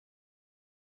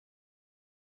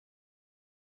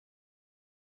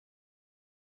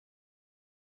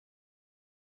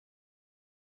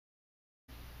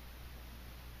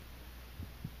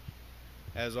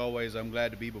As always, I'm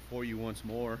glad to be before you once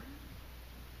more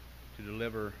to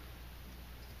deliver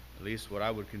at least what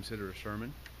I would consider a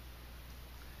sermon.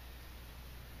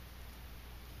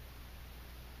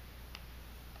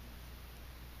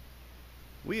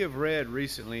 We have read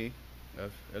recently,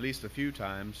 at least a few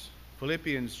times,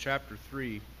 Philippians chapter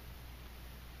 3,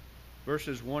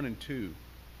 verses 1 and 2.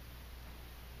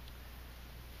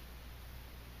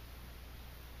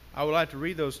 I would like to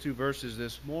read those two verses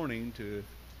this morning to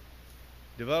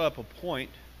develop a point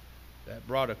that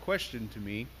brought a question to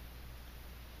me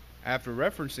after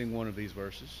referencing one of these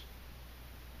verses.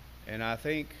 And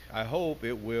I hope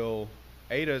it will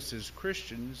aid us as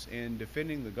Christians in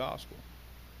defending the gospel.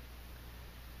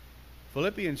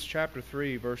 Philippians chapter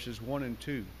 3, verses 1 and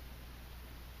 2.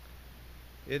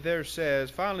 It there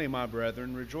says, "Finally, my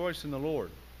brethren, rejoice in the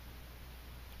Lord.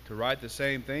 To write the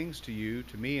same things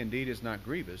to me indeed is not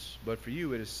grievous, but for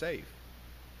you it is safe.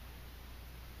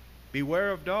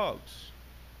 Beware of dogs,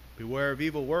 beware of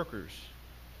evil workers,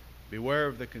 beware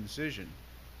of the concision."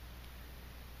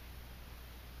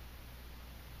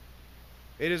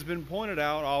 It has been pointed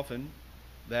out often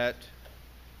that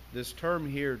this term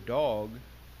here, dog,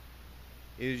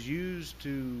 is used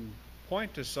to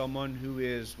point to someone who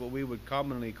is what we would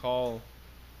commonly call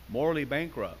morally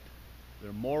bankrupt.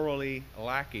 They're morally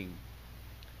lacking.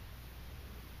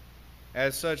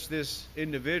 As such, this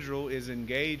individual is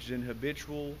engaged in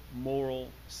habitual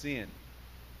moral sin.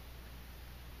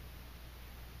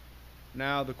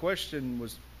 Now, the question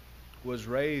was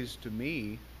raised to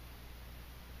me,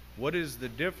 what is the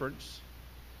difference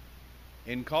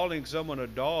in calling someone a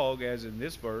dog, as in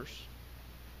this verse,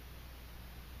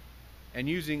 and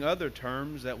using other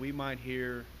terms that we might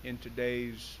hear in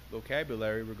today's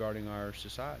vocabulary regarding our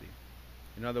society?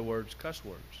 In other words, cuss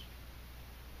words.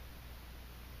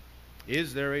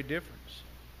 Is there a difference?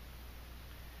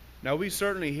 Now, we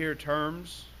certainly hear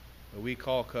terms that we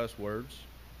call cuss words,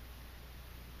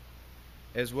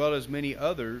 as well as many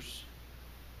others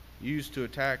used to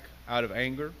attack out of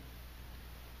anger,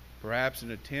 perhaps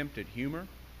an attempt at humor,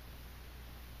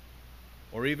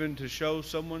 or even to show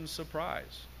someone's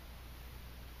surprise.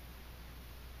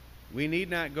 We need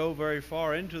not go very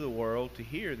far into the world to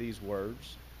hear these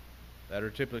words that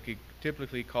are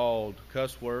typically called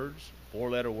cuss words,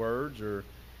 four-letter words, or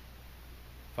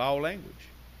foul language.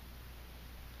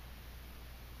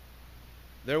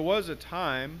 There was a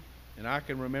time, and I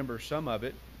can remember some of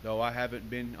it, though I haven't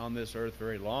been on this earth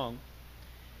very long,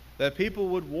 that people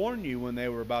would warn you when they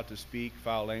were about to speak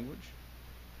foul language.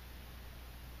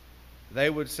 They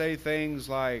would say things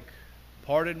like,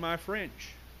 "Pardon my French."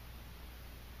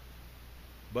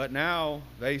 But now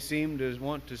they seem to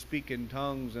want to speak in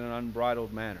tongues in an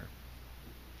unbridled manner.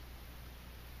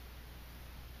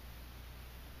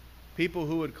 People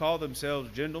who would call themselves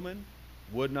gentlemen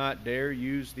would not dare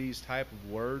use these type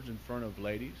of words in front of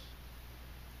ladies.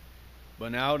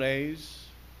 But nowadays,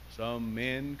 some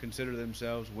men consider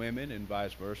themselves women and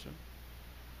vice versa.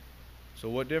 So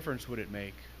what difference would it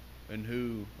make in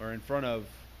who or in front of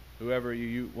whoever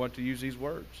you want to use these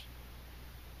words?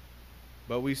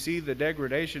 But we see the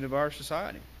degradation of our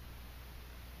society,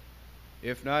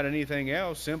 if not anything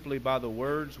else, simply by the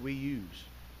words we use.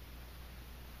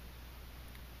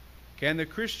 Can the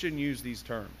Christian use these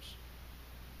terms?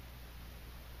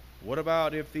 What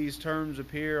about if these terms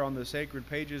appear on the sacred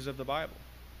pages of the Bible?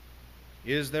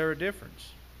 Is there a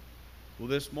difference? Well,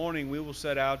 this morning we will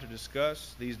set out to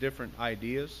discuss these different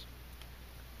ideas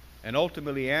and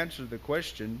ultimately answer the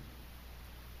question,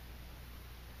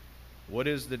 what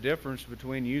is the difference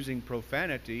between using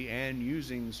profanity and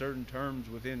using certain terms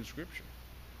within Scripture?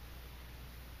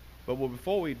 But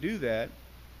before we do that,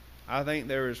 I think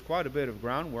there is quite a bit of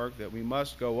groundwork that we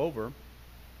must go over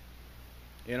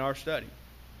in our study.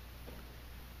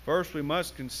 First, we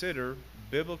must consider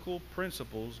biblical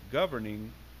principles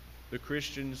governing the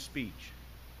Christian speech.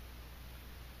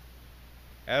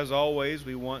 As always,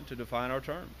 we want to define our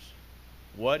terms.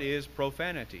 What is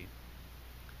profanity?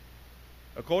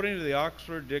 According to the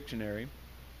Oxford Dictionary,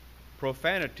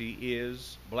 profanity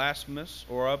is blasphemous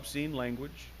or obscene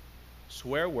language,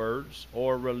 swear words,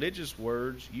 or religious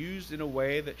words used in a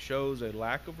way that shows a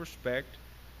lack of respect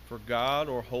for God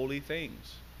or holy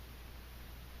things.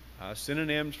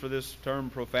 Synonyms for this term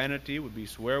profanity would be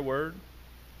swear word,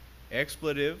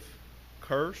 expletive,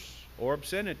 curse, or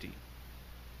obscenity.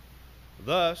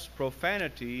 Thus,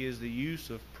 profanity is the use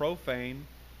of profane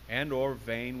and or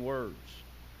vain words.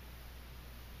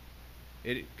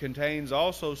 It contains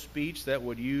also speech that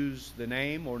would use the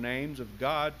name or names of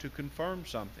God to confirm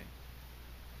something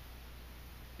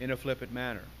in a flippant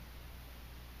manner.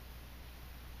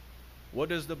 What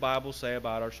does the Bible say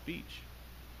about our speech?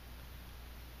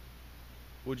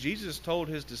 Well, Jesus told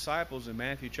his disciples in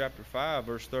Matthew chapter 5,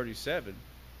 verse 37,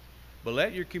 "But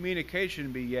let your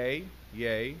communication be yea,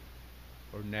 yea,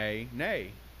 or nay,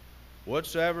 nay.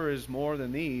 Whatsoever is more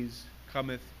than these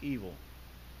cometh evil."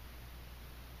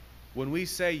 When we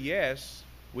say yes,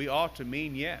 we ought to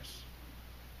mean yes.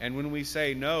 And when we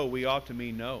say no, we ought to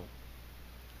mean no.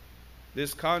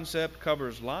 This concept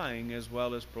covers lying as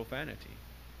well as profanity.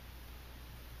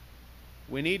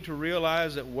 We need to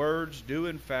realize that words do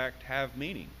in fact have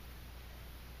meaning,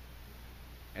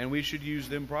 and we should use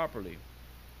them properly.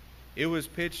 It was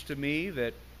pitched to me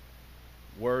that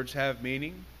words have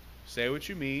meaning. Say what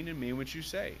you mean and mean what you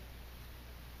say.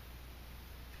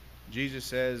 Jesus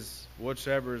says,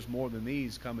 "Whatsoever is more than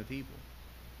these cometh evil."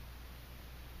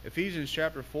 Ephesians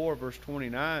chapter 4, verse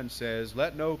 29 says,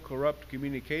 "Let no corrupt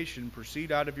communication proceed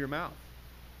out of your mouth,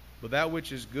 but that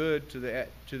which is good to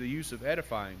the use of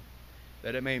edifying,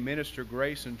 that it may minister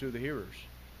grace unto the hearers."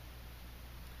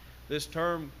 This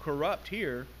term corrupt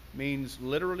here means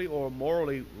literally or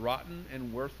morally rotten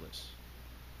and worthless.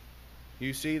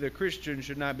 You see, the Christian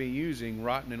should not be using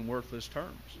rotten and worthless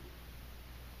terms.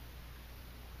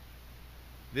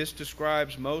 This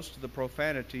describes most of the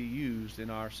profanity used in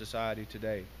our society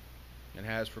today, and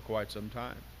has for quite some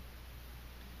time.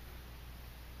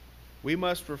 We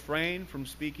must refrain from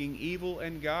speaking evil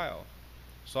and guile.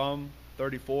 Psalm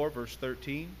 34, verse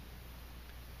 13.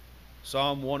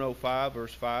 Psalm 105,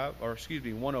 verse 5,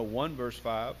 101, verse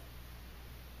 5.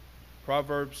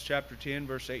 Proverbs chapter 10,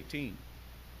 verse 18.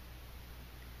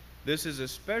 This is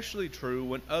especially true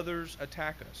when others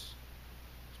attack us,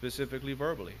 specifically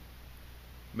verbally.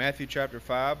 Matthew chapter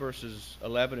 5, verses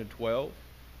 11 and 12.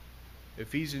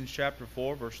 Ephesians chapter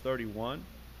 4, verse 31.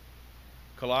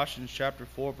 Colossians chapter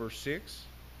 4, verse 6.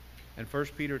 And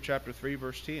 1 Peter chapter 3,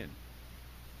 verse 10.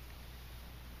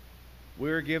 We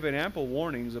are given ample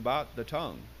warnings about the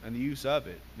tongue and the use of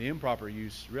it, the improper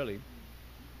use, really.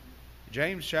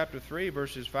 James chapter 3,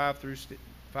 verses 5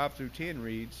 through 10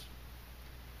 reads,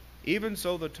 "Even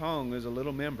so the tongue is a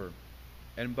little member,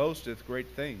 and boasteth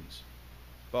great things.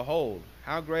 Behold,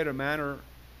 how great a matter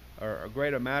a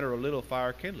little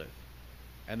fire kindleth.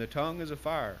 And the tongue is a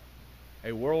fire,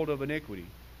 a world of iniquity.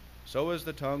 So is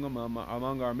the tongue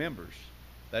among our members,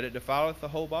 that it defileth the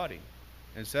whole body,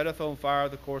 and setteth on fire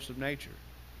the course of nature,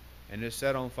 and is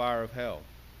set on fire of hell.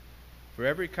 For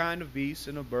every kind of beasts,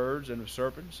 and of birds, and of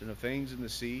serpents, and of things in the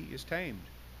sea is tamed,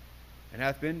 and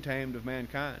hath been tamed of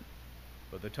mankind.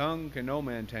 But the tongue can no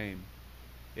man tame.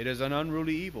 It is an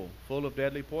unruly evil, full of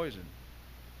deadly poison.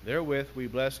 Therewith we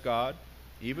bless God,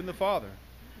 even the Father,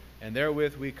 and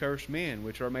therewith we curse men,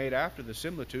 which are made after the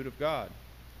similitude of God.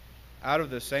 Out of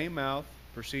the same mouth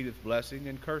proceedeth blessing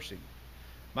and cursing.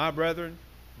 My brethren,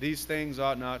 these things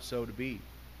ought not so to be."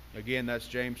 Again, that's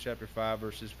James chapter 5,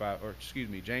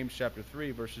 James chapter 3,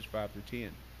 verses 5 through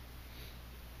 10.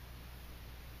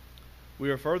 We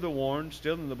are further warned,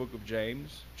 still in the book of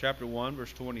James, chapter 1,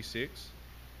 verse 26.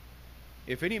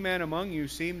 "If any man among you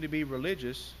seem to be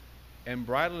religious, and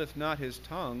bridleth not his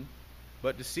tongue,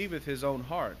 but deceiveth his own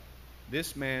heart,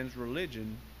 this man's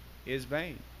religion is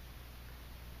vain."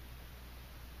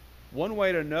 One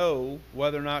way to know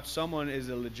whether or not someone is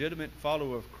a legitimate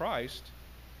follower of Christ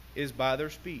is by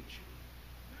their speech.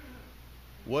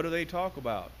 What do they talk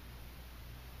about?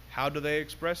 How do they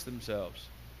express themselves?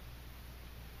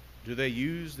 Do they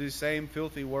use these same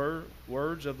filthy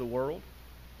words of the world?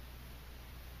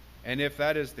 And if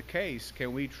that is the case,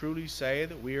 can we truly say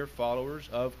that we are followers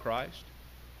of Christ?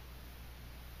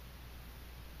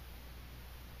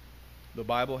 The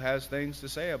Bible has things to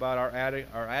say about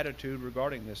our attitude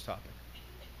regarding this topic.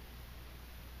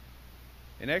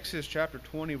 In Exodus chapter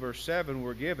 20, verse 7,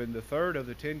 we're given the third of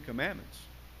the 10 Commandments.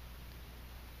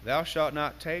 "Thou shalt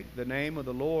not take the name of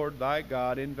the Lord thy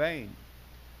God in vain,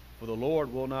 for the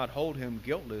Lord will not hold him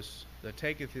guiltless that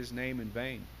taketh his name in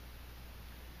vain."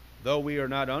 Though we are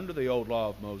not under the old law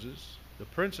of Moses, the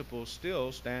principle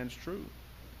still stands true.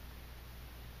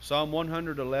 Psalm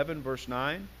 111, verse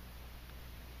 9,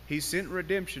 "He sent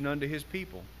redemption unto his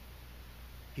people.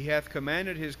 He hath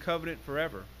commanded his covenant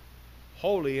forever.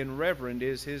 Holy and reverend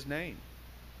is his name."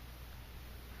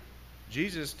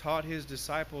 Jesus taught his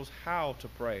disciples how to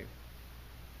pray.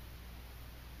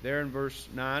 There in verse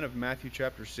 9 of Matthew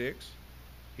chapter 6,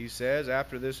 he says,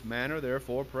 "After this manner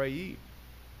therefore pray ye,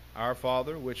 Our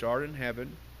Father, which art in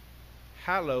heaven,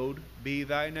 hallowed be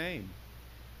thy name."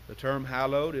 The term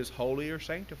hallowed is holy or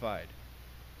sanctified.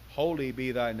 Holy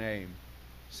be thy name.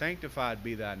 Sanctified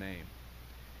be thy name.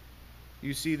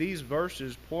 You see, these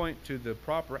verses point to the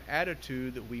proper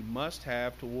attitude that we must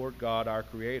have toward God, our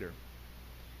Creator.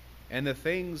 And the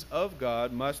things of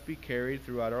God must be carried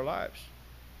throughout our lives.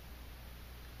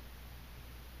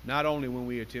 not only when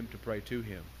we attempt to pray to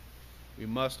Him. We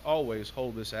must always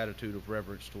hold this attitude of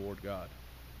reverence toward God.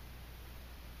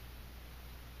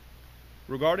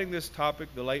 Regarding this topic,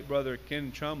 the late brother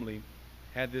Ken Chumley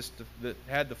had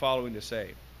the following to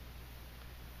say.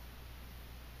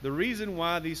 The reason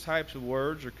why these types of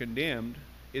words are condemned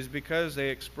is because they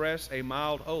express a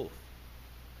mild oath,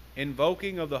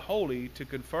 invoking of the holy to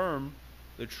confirm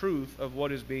the truth of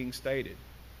what is being stated.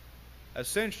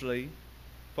 Essentially,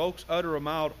 folks utter a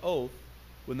mild oath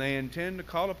when they intend to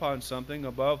call upon something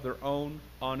above their own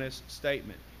honest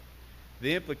statement,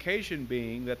 the implication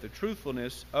being that the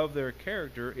truthfulness of their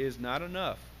character is not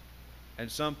enough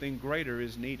and something greater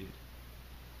is needed.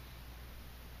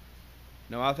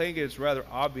 Now, I think it's rather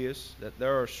obvious that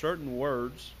there are certain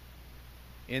words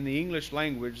in the English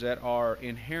language that are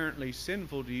inherently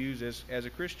sinful to use as a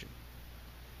Christian.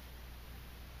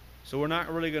 So we're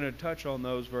not really going to touch on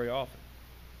those very often.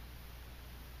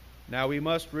 Now, we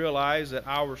must realize that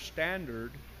our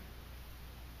standard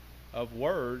of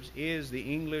words is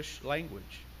the English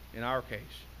language in our case.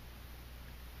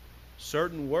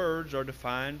 Certain words are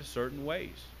defined certain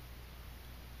ways.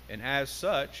 And as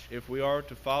such, if we are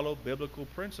to follow biblical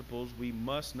principles, we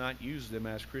must not use them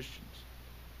as Christians.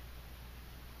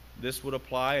 This would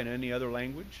apply in any other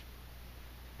language.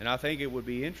 And I think it would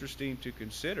be interesting to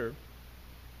consider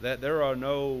that there are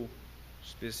no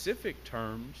specific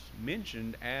terms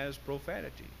mentioned as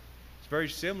profanity. It's very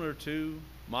similar to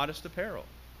modest apparel.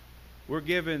 We're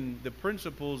given the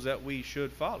principles that we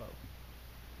should follow.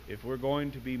 If we're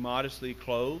going to be modestly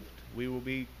clothed, we will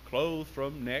be clothed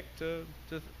from neck to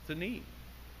knee.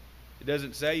 It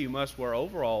doesn't say you must wear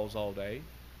overalls all day,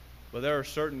 but there are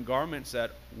certain garments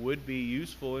that would be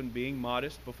useful in being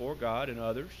modest before God and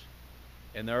others,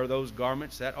 and there are those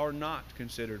garments that are not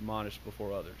considered modest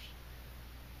before others.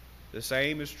 The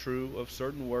same is true of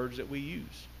certain words that we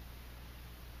use.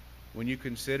 When you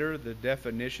consider the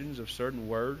definitions of certain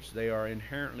words, they are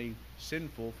inherently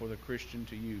sinful for the Christian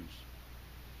to use.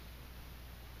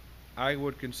 I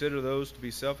would consider those to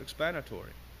be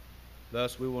self-explanatory.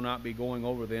 Thus, we will not be going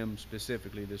over them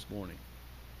specifically this morning.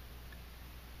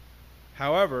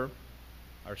 However,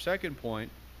 our second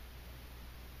point,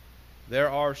 there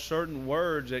are certain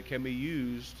words that can be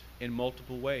used in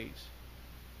multiple ways.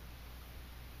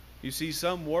 You see,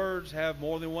 some words have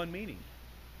more than one meaning.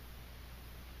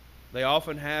 They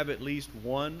often have at least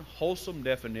one wholesome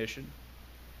definition.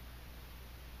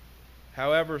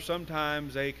 However,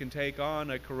 sometimes they can take on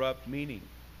a corrupt meaning.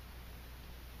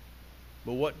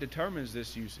 But what determines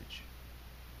this usage?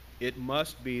 It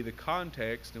must be the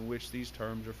context in which these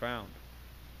terms are found.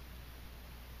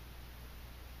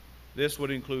 This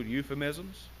would include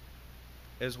euphemisms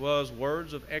as well as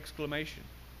words of exclamation.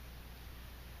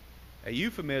 A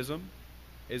euphemism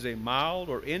is a mild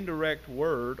or indirect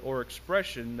word or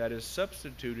expression that is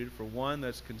substituted for one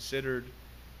that's considered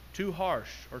too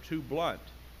harsh or too blunt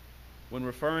when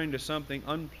referring to something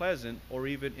unpleasant or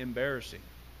even embarrassing.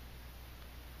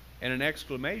 And an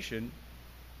exclamation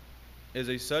is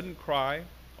a sudden cry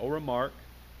or remark,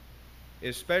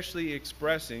 especially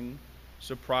expressing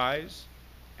surprise,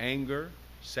 anger,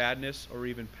 sadness, or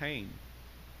even pain.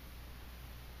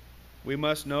 We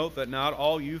must note that not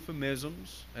all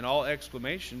euphemisms and all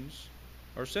exclamations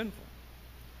are sinful.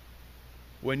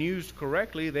 When used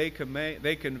correctly, they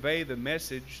convey the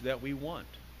message that we want.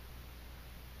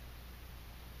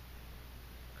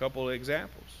 A couple of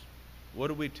examples. What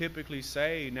do we typically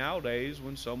say nowadays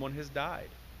when someone has died?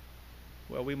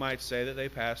 Well, we might say that they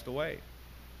passed away.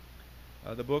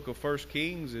 The book of 1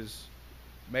 Kings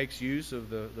makes use of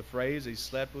the phrase, he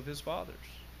slept with his fathers.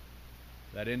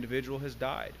 That individual has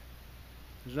died.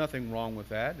 There's nothing wrong with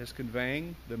that. It's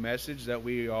conveying the message that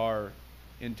we are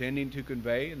intending to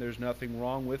convey, and there's nothing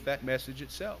wrong with that message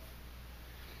itself.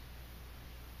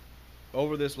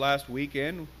 Over this last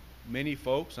weekend, many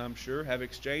folks, I'm sure, have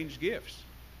exchanged gifts.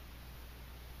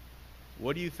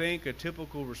 What do you think a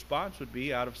typical response would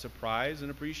be out of surprise and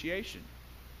appreciation?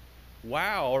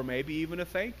 Wow, or maybe even a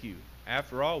thank you.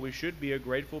 After all, we should be a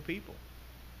grateful people.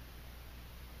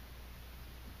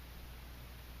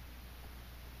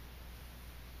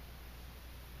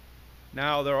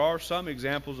 Now, there are some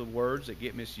examples of words that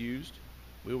get misused.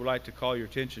 We would like to call your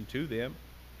attention to them.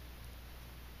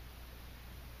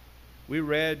 We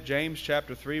read James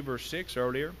chapter 3, verse 6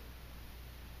 earlier,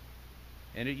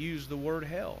 and it used the word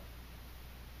hell.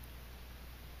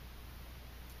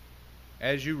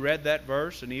 As you read that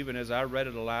verse, and even as I read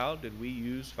it aloud, did we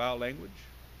use foul language?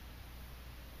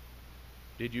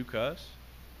 Did you cuss?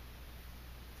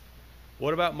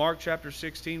 What about Mark chapter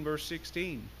 16, verse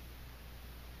 16?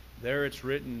 There it's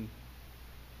written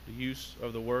the use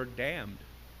of the word damned.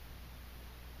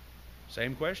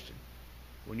 Same question.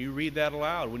 When you read that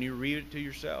aloud, when you read it to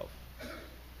yourself,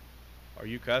 are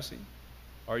you cussing?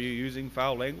 Are you using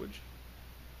foul language?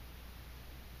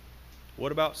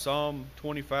 What about Psalm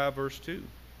 25, verse 2?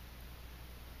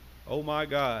 O my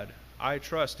God, I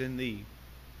trust in thee.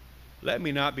 Let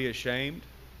me not be ashamed.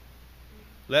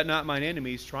 Let not mine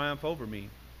enemies triumph over me.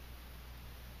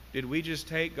 Did we just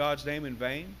take God's name in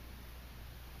vain?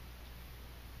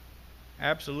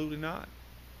 Absolutely not.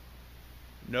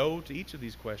 No to each of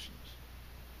these questions.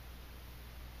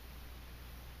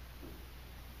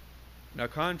 Now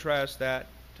contrast that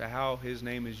to how his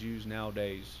name is used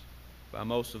nowadays by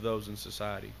most of those in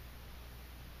society.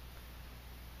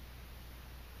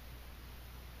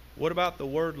 What about the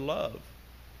word love?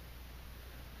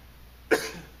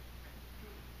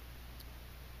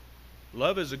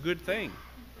 Love is a good thing.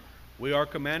 We are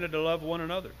commanded to love one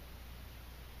another.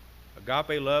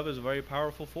 Agape love is a very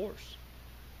powerful force.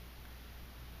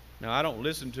 Now, I don't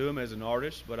listen to him as an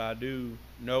artist, but I do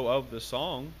know of the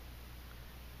song.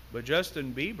 But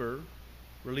Justin Bieber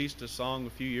released a song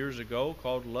a few years ago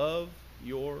called Love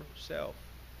Yourself.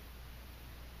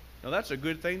 Now, that's a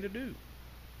good thing to do.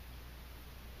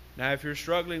 Now, if you're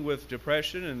struggling with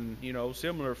depression and,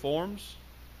 similar forms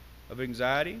of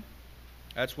anxiety,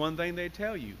 that's one thing they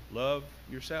tell you. Love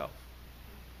yourself.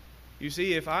 You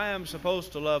see, if I am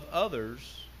supposed to love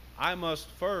others, I must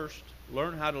first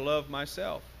learn how to love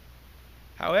myself.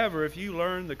 However, if you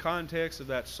learn the context of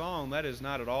that song, that is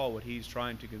not at all what he's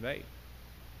trying to convey.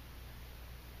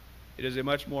 It is a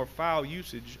much more foul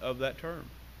usage of that term.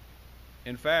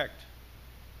 In fact,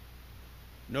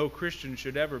 no Christian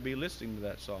should ever be listening to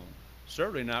that song.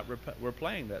 Certainly not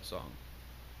replaying that song.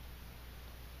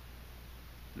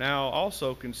 Now,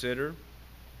 also consider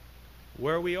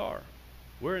where we are.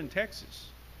 We're in Texas.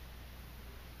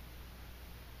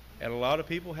 And a lot of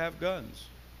people have guns.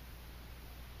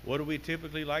 What do we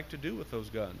typically like to do with those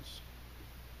guns?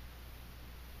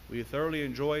 We thoroughly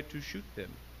enjoy to shoot them.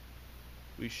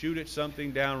 We shoot at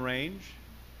something downrange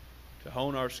to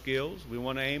hone our skills. We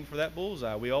want to aim for that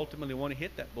bullseye. We ultimately want to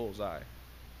hit that bullseye.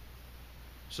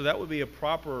 So that would be a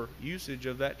proper usage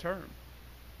of that term.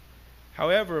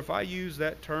 However, if I use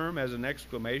that term as an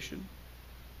exclamation,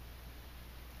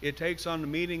 it takes on the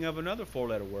meaning of another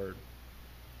four-letter word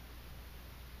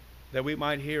that we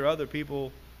might hear other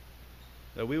people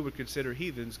that we would consider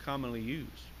heathens commonly use.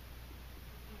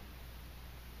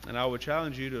 And I would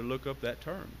challenge you to look up that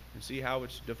term and see how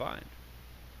it's defined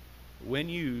when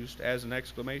used as an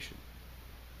exclamation.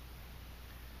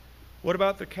 What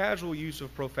about the casual use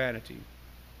of profanity?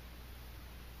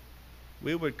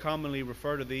 We would commonly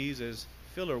refer to these as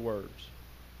filler words,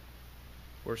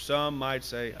 where some might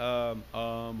say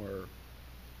or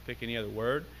pick any other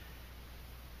word.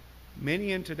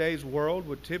 Many in today's world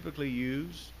would typically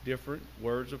use different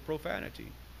words of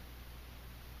profanity.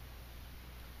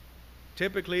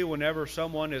 Typically, whenever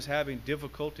someone is having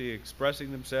difficulty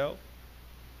expressing themselves,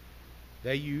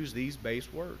 they use these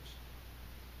base words.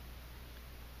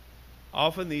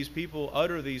 Often these people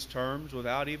utter these terms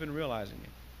without even realizing it.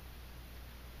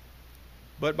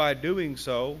 But by doing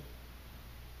so,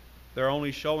 they're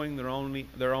only showing their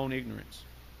own ignorance.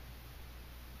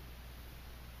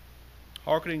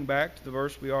 Hearkening back to the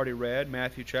verse we already read,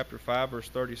 Matthew chapter 5, verse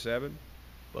 37,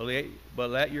 but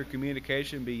let your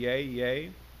communication be yea,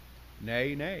 yea,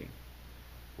 nay, nay.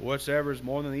 For whatsoever is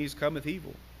more than these cometh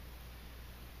evil.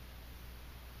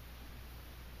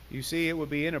 You see, it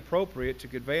would be inappropriate to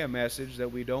convey a message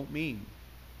that we don't mean.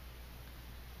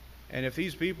 And if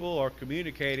these people are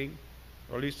communicating,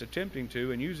 or at least attempting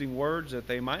to, and using words that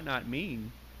they might not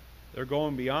mean, they're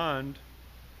going beyond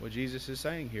what Jesus is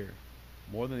saying here.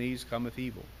 More than these cometh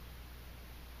evil.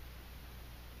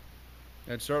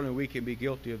 And certainly we can be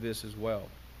guilty of this as well.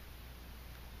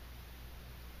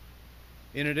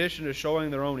 In addition to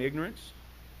showing their own ignorance,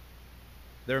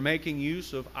 they're making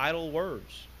use of idle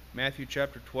words. Matthew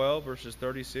chapter 12, verses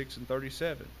 36 and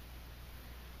 37.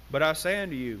 But I say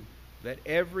unto you, that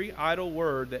every idle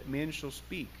word that men shall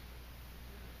speak,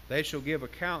 they shall give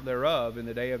account thereof in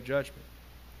the day of judgment.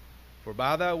 For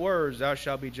by thy words thou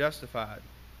shalt be justified,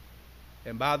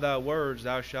 and by thy words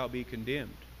thou shalt be condemned.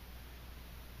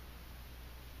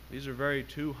 These are very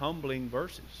two humbling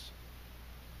verses.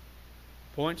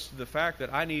 Points to the fact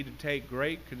that I need to take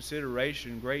great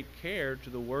consideration, great care to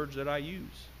the words that I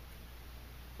use.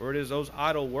 For it is those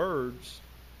idle words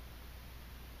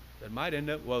that might end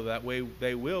up, that way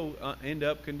they will end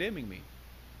up condemning me.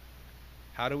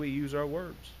 How do we use our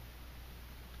words?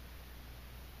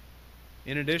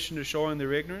 In addition to showing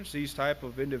their ignorance, these type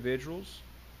of individuals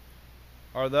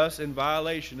are thus in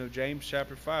violation of James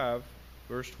chapter 5,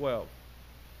 verse 12.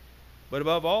 But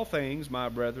above all things, my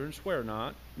brethren, swear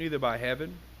not, neither by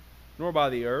heaven, nor by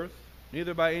the earth,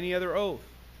 neither by any other oath.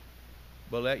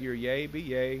 But let your yea be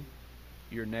yea,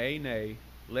 your nay, nay,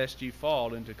 lest ye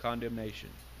fall into condemnation.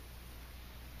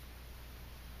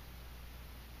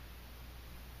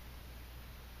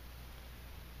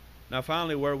 Now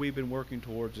finally, where we've been working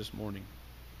towards this morning.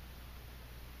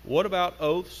 What about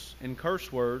oaths and curse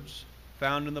words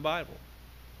found in the Bible?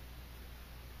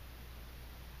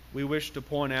 We wish to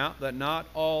point out that not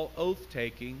all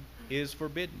oath-taking is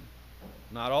forbidden.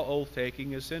 Not all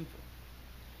oath-taking is sinful.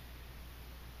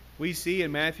 We see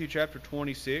in Matthew chapter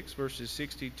 26, verses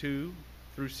 62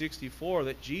 through 64,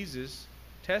 that Jesus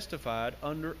testified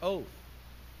under oath.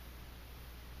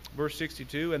 Verse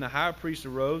 62, And the high priest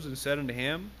arose and said unto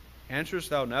him, Answerest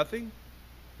thou nothing?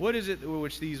 What is it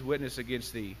which these witness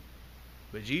against thee?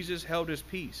 But Jesus held his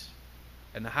peace.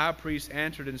 And the high priest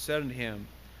answered and said unto him,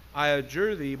 I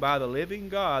adjure thee by the living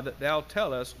God that thou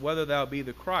tell us whether thou be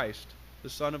the Christ, the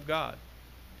Son of God.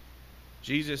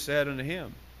 Jesus said unto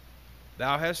him,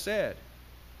 Thou hast said.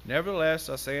 Nevertheless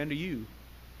I say unto you,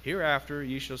 hereafter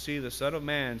ye shall see the Son of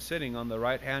Man sitting on the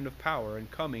right hand of power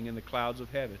and coming in the clouds of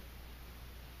heaven.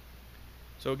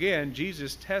 So again,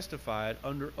 Jesus testified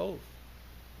under oath.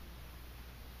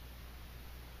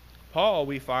 Paul,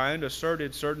 we find,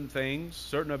 asserted certain things,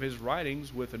 certain of his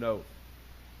writings, with an oath.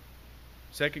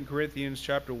 2 Corinthians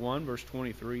chapter 1, verse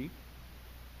 23.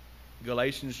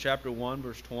 Galatians chapter 1,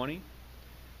 verse 20.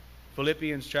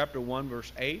 Philippians chapter 1,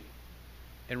 verse 8.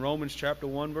 And Romans chapter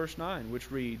 1, verse 9,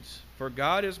 which reads, For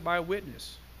God is my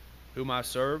witness, whom I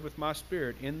serve with my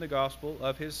spirit in the gospel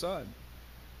of his Son,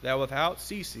 that without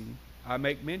ceasing I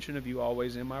make mention of you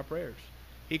always in my prayers.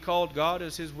 He called God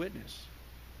as his witness.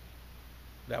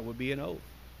 That would be an oath.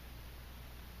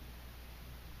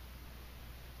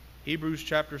 Hebrews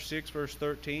chapter 6, verse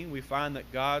 13, we find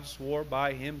that God swore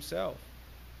by himself.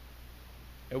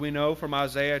 And we know from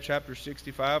Isaiah chapter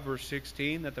 65, verse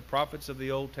 16, that the prophets of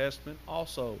the Old Testament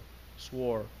also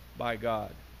swore by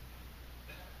God.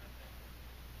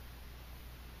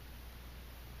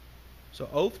 So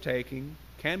oath-taking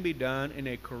can be done in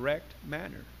a correct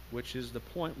manner, which is the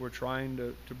point we're trying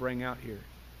to bring out here.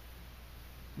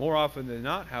 More often than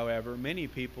not, however, many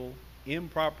people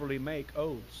improperly make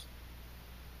oaths.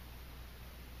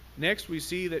 Next, we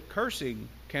see that cursing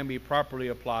can be properly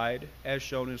applied as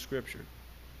shown in Scripture.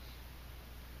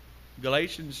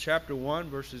 Galatians chapter 1,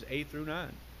 verses 8 through 9.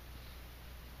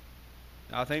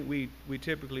 Now, I think we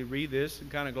typically read this and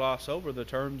kind of gloss over the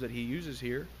terms that he uses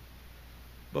here.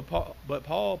 But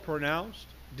Paul pronounced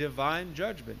divine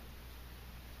judgment.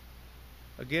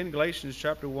 Again, Galatians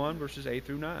chapter 1, verses 8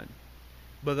 through 9.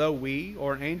 But though we,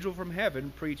 or an angel from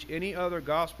heaven, preach any other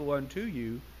gospel unto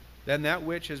you than that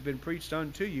which has been preached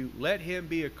unto you, let him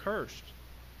be accursed.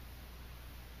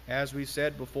 As we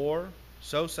said before,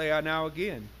 so say I now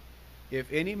again,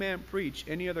 if any man preach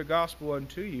any other gospel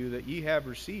unto you that ye have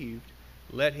received,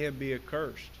 let him be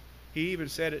accursed. He even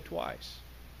said it twice.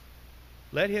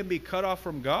 Let him be cut off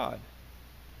from God.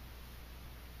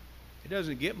 It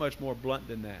doesn't get much more blunt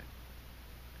than that.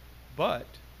 But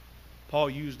Paul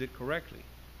used it correctly.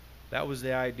 That was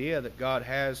the idea that God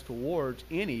has towards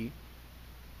any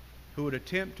who would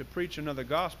attempt to preach another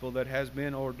gospel that has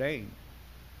been ordained.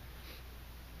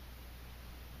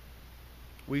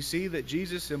 We see that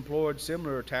Jesus employed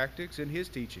similar tactics in his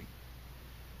teaching.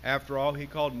 After all, he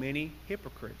called many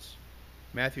hypocrites.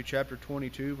 Matthew chapter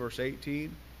 22, verse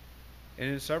 18, and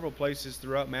in several places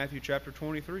throughout Matthew chapter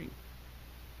 23.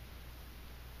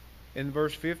 In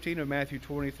verse 15 of Matthew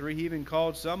 23, he even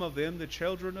called some of them the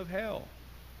children of hell.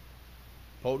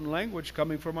 Potent language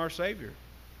coming from our Savior.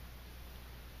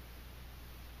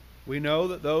 We know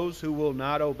that those who will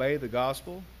not obey the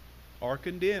gospel are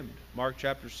condemned. Mark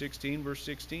chapter 16, verse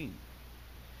 16.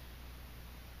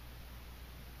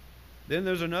 Then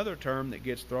there's another term that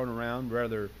gets thrown around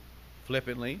rather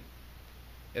flippantly,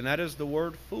 and that is the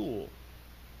word fool.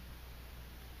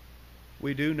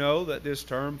 We do know that this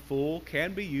term fool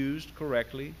can be used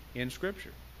correctly in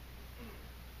Scripture.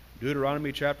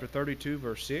 Deuteronomy chapter 32,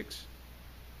 verse 6,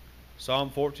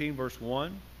 Psalm 14, verse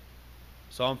 1,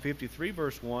 Psalm 53,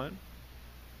 verse 1,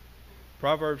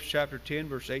 Proverbs chapter 10,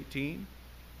 verse 18,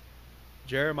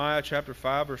 Jeremiah chapter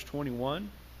 5, verse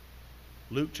 21,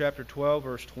 Luke chapter 12,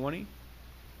 verse 20,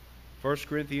 1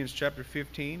 Corinthians chapter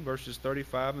 15, verses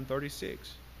 35 and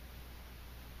 36,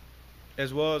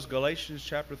 as well as Galatians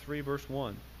chapter 3, verse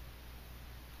 1,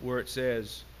 where it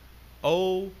says,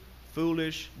 O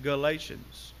foolish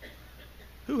Galatians,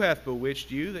 who hath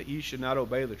bewitched you that ye should not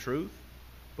obey the truth,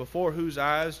 before whose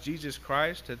eyes Jesus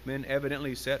Christ hath been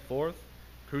evidently set forth,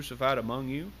 crucified among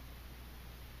you?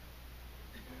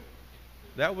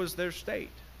 That was their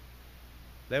state.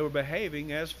 They were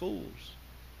behaving as fools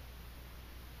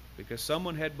because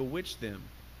someone had bewitched them,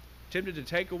 attempted to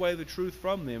take away the truth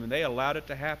from them, and they allowed it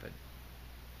to happen.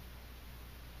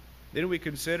 Then we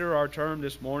consider our term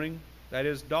this morning, that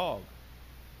is dog,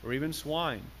 or even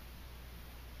swine.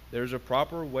 There's a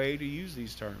proper way to use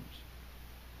these terms.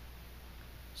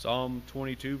 Psalm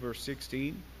 22, verse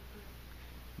 16,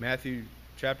 Matthew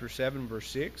chapter 7, verse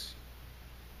 6,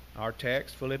 our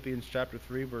text, Philippians chapter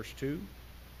 3, verse 2,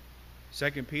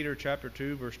 2 Peter chapter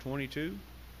 2, verse 22,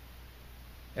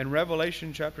 and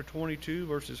Revelation chapter 22,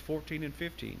 verses 14 and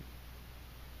 15.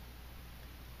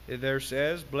 It there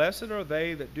says, "Blessed are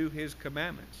they that do his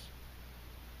commandments,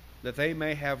 that they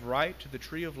may have right to the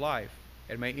tree of life,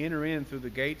 and may enter in through the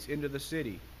gates into the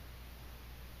city."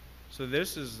 So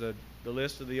this is the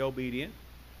list of the obedient.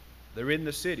 They're in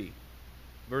the city.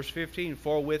 Verse 15,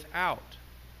 "For without,"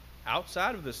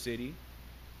 outside of the city,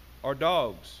 "are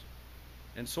dogs,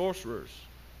 and sorcerers,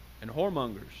 and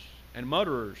whoremongers, and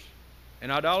murderers,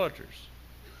 and idolaters,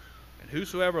 and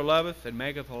whosoever loveth and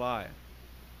maketh a lie."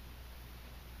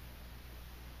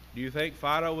 Do you think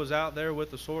Philo was out there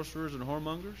with the sorcerers and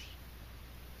whoremongers?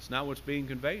 It's not what's being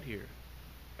conveyed here.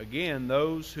 Again,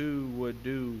 those who would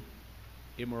do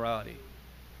immorality,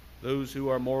 those who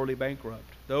are morally bankrupt,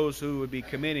 those who would be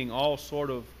committing all sort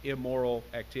of immoral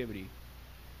activity.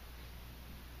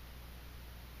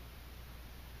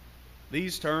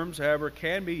 These terms, however,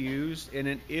 can be used in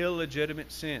an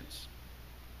illegitimate sense.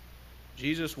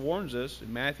 Jesus warns us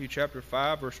in Matthew chapter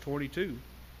 5, verse 22,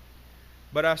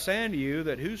 "But I say unto you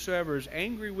that whosoever is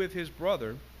angry with his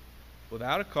brother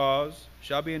without a cause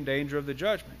shall be in danger of the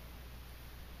judgment.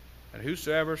 And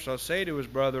whosoever shall say to his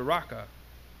brother, Raka,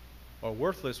 or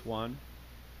worthless one,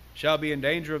 shall be in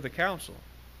danger of the council.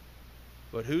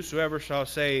 But whosoever shall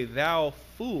say, Thou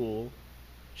fool,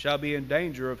 shall be in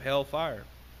danger of hell fire."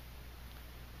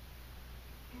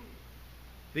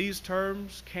 These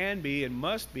terms can be and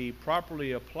must be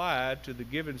properly applied to the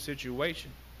given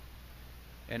situation,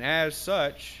 and as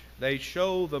such, they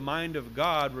show the mind of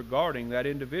God regarding that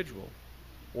individual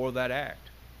or that act.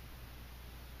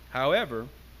 However,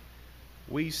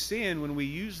 we sin when we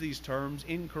use these terms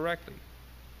incorrectly.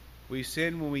 We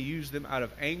sin when we use them out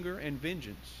of anger and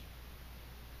vengeance.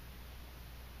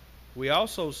 We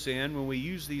also sin when we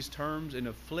use these terms in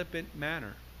a flippant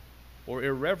manner or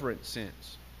irreverent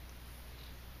sense.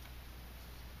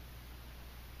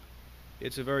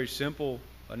 It's a very simple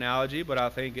analogy, but I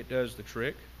think it does the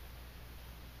trick.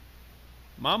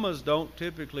 Mamas don't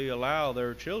typically allow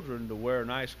their children to wear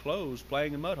nice clothes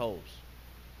playing in mud holes.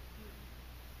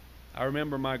 I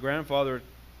remember my grandfather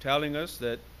telling us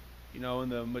that, in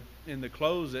the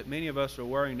clothes that many of us are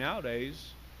wearing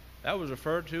nowadays, that was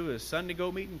referred to as Sunday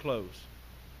go meeting clothes.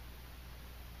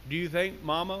 Do you think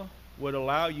Mama would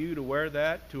allow you to wear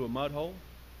that to a mud hole,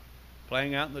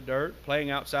 playing out in the dirt, playing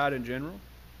outside in general?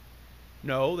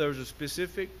 No, there's a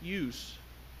specific use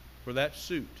for that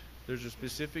suit. There's a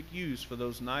specific use for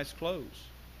those nice clothes.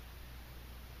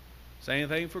 Same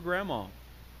thing for Grandma. If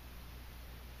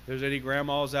there's any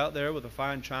grandmas out there with a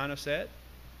fine china set,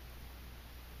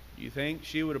 do you think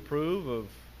she would approve of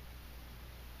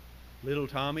little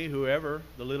Tommy, whoever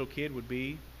the little kid would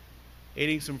be,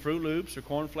 eating some Fruit Loops or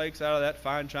cornflakes out of that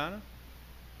fine china?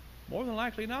 More than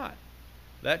likely not.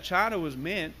 That china was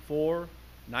meant for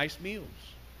nice meals,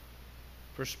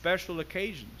 for special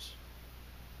occasions.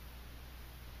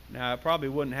 Now, it probably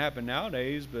wouldn't happen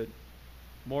nowadays, but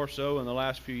more so in the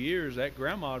last few years, that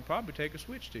grandma would probably take a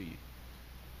switch to you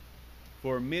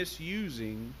for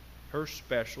misusing her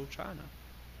special china.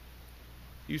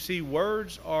 You see,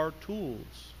 words are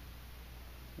tools.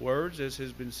 Words, as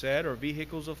has been said, are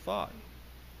vehicles of thought.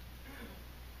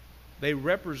 They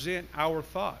represent our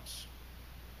thoughts.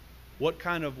 What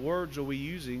kind of words are we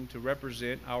using to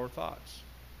represent our thoughts?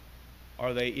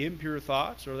 Are they impure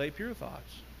thoughts or are they pure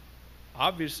thoughts?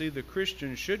 Obviously, the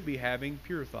Christian should be having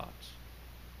pure thoughts.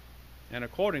 And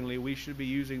accordingly, we should be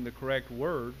using the correct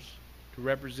words to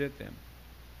represent them.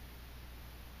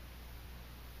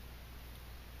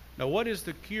 Now, what is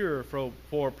the cure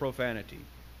for profanity?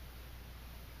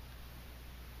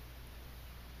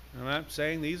 I'm not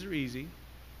saying these are easy,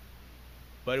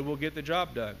 but it will get the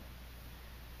job done.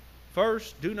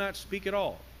 First, do not speak at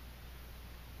all.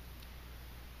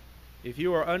 If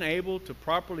you are unable to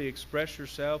properly express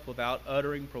yourself without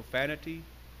uttering profanity,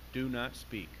 do not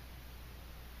speak.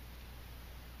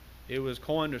 It was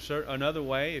coined another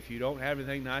way: if you don't have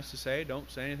anything nice to say, don't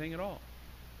say anything at all.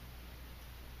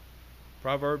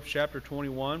 Proverbs chapter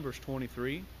 21, verse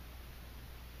 23.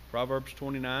 Proverbs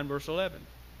 29, verse 11.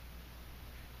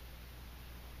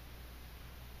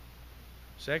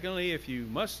 Secondly, if you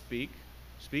must speak,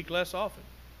 speak less often.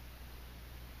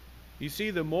 You see,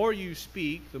 the more you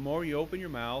speak, the more you open your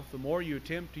mouth, the more you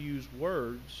attempt to use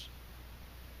words,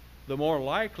 the more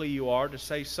likely you are to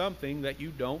say something that you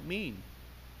don't mean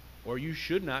or you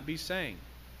should not be saying.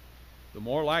 The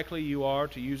more likely you are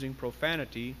to using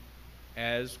profanity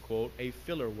as, quote, a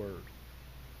filler word.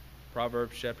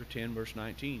 Proverbs chapter 10, verse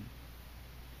 19.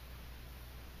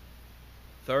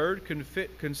 Third,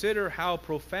 consider how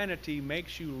profanity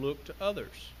makes you look to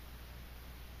others.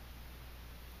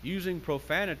 Using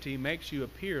profanity makes you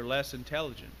appear less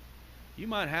intelligent. You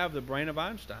might have the brain of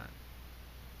Einstein.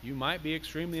 You might be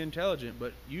extremely intelligent,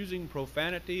 but using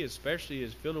profanity, especially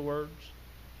as filler words,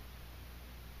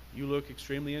 you look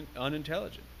extremely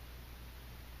unintelligent.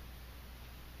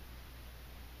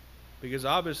 Because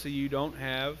obviously you don't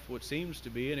have what seems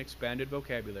to be an expanded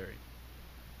vocabulary.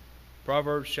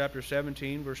 Proverbs chapter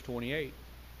 17, verse 28.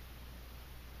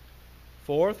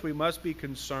 Fourth, we must be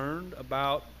concerned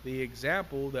about the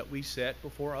example that we set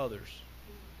before others.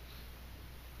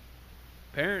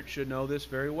 Parents should know this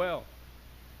very well.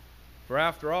 For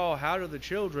after all, how do the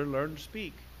children learn to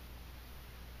speak?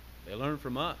 They learn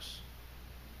from us.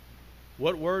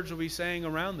 What words are we saying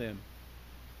around them?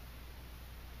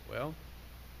 Well,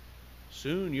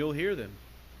 soon you'll hear them,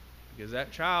 because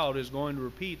that child is going to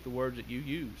repeat the words that you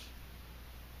use.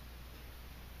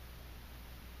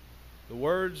 The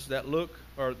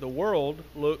world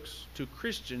looks to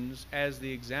Christians as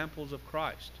the examples of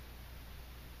Christ.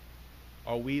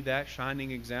 Are we that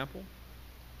shining example?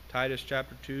 Titus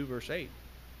chapter 2, verse 8.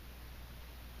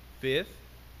 Fifth,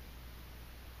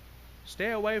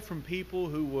 stay away from people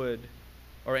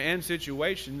and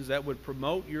situations that would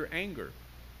promote your anger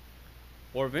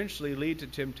or eventually lead to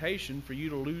temptation for you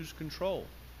to lose control.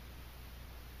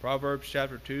 Proverbs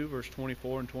chapter 2, verse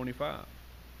 24 and 25.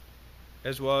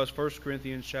 As well as 1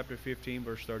 Corinthians chapter 15,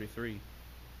 verse 33.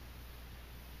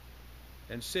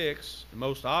 And six, the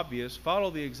most obvious,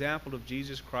 follow the example of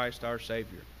Jesus Christ our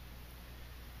Savior.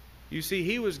 You see,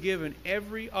 he was given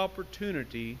every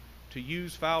opportunity to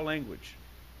use foul language,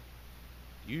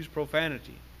 use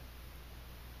profanity.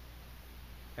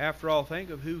 After all, think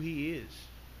of who he is.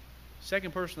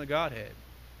 Second person of the Godhead.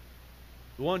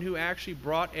 The one who actually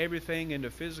brought everything into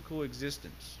physical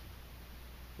existence.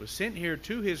 Was sent here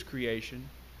to his creation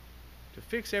to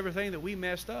fix everything that we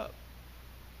messed up.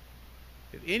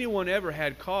 If anyone ever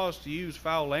had cause to use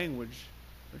foul language,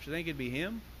 don't you think it'd be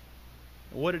him?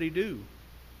 And what did he do?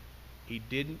 He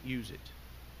didn't use it.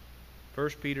 1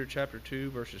 Peter chapter 2,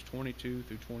 verses 22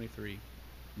 through 23.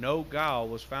 No guile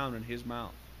was found in his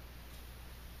mouth.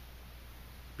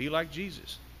 Be like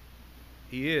Jesus.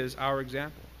 He is our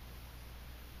example.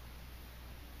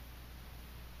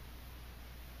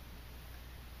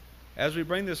 As we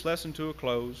bring this lesson to a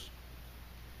close,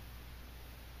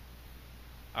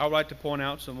 I would like to point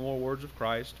out some more words of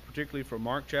Christ, particularly from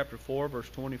Mark chapter 4, verse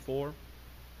 24,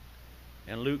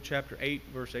 and Luke chapter 8,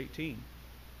 verse 18.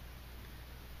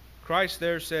 Christ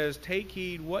there says, "Take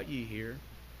heed what ye hear."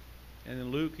 And in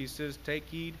Luke he says, "Take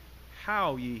heed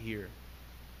how ye hear."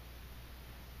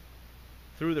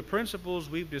 Through the principles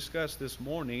we've discussed this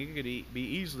morning, it could be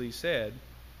easily said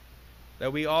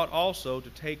that we ought also to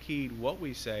take heed what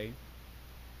we say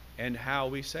and how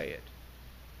we say it.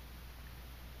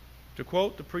 To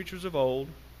quote the preachers of old,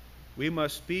 we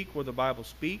must speak where the Bible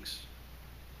speaks,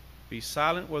 be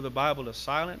silent where the Bible is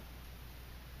silent,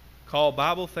 call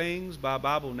Bible things by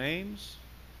Bible names,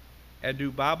 and do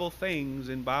Bible things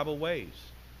in Bible ways.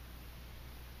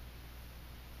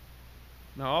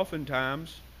 Now,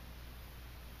 oftentimes,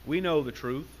 we know the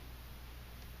truth,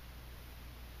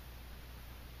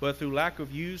 but through lack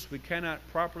of use, we cannot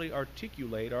properly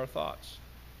articulate our thoughts.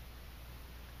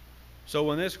 So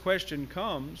when this question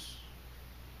comes,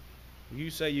 you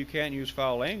say you can't use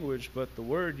foul language, but the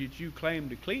word that you claim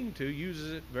to cling to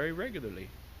uses it very regularly.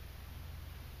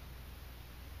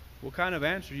 What kind of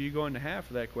answer are you going to have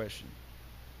for that question?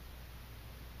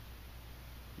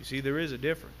 You see, there is a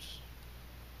difference.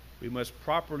 We must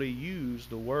properly use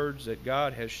the words that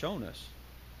God has shown us.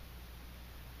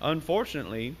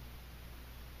 Unfortunately,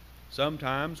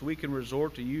 sometimes we can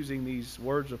resort to using these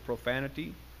words of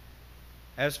profanity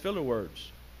as filler words.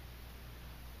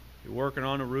 You're working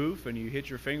on a roof and you hit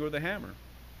your finger with a hammer.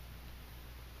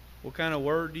 What kind of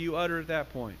word do you utter at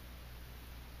that point?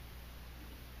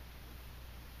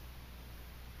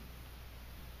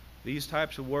 These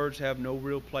types of words have no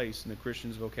real place in the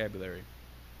Christian's vocabulary.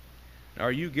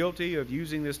 Are you guilty of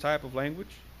using this type of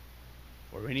language,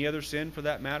 or any other sin for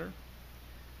that matter?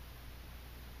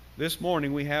 This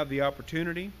morning we have the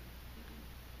opportunity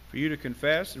for you to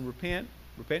confess and repent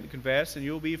repent and confess, and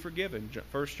you'll be forgiven.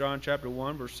 1 John chapter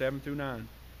 1, verse 7 through 9.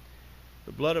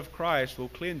 The blood of Christ will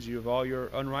cleanse you of all your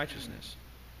unrighteousness.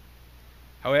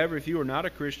 However, if you are not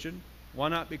a Christian, why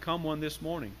not become one this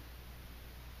morning?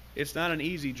 It's not an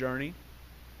easy journey,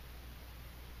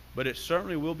 but it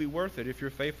certainly will be worth it if you're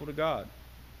faithful to God.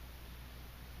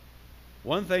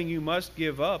 One thing you must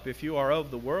give up if you are of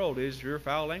the world is your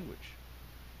foul language.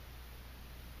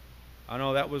 I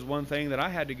know that was one thing that I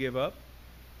had to give up.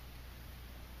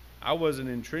 I wasn't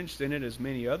entrenched in it as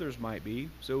many others might be,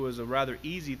 so it was a rather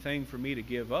easy thing for me to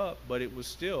give up, but it was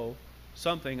still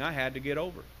something I had to get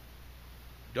over.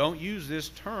 Don't use this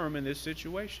term in this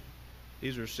situation.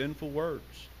 These are sinful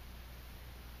words.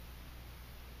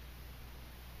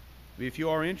 If you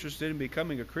are interested in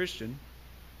becoming a Christian,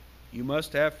 you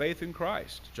must have faith in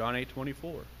Christ. John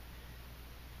 8:24.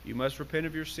 You must repent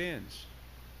of your sins.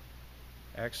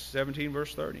 Acts 17,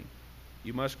 verse 30.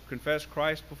 You must confess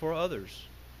Christ before others.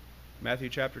 Matthew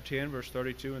chapter 10, verse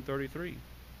 32 and 33.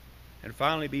 And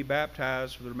finally, be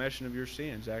baptized for the remission of your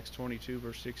sins. Acts 22,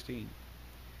 verse 16.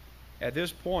 At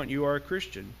this point, you are a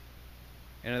Christian.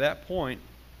 And at that point,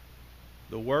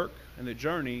 the work and the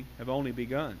journey have only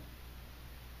begun.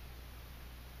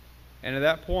 And at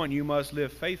that point, you must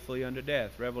live faithfully unto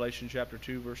death. Revelation chapter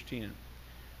 2, verse 10.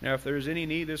 Now, if there is any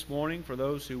need this morning for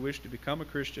those who wish to become a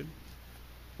Christian,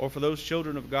 or for those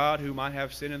children of God who might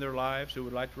have sin in their lives who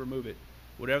would like to remove it,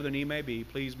 whatever the need may be,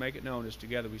 please make it known as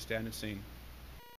together we stand and sing.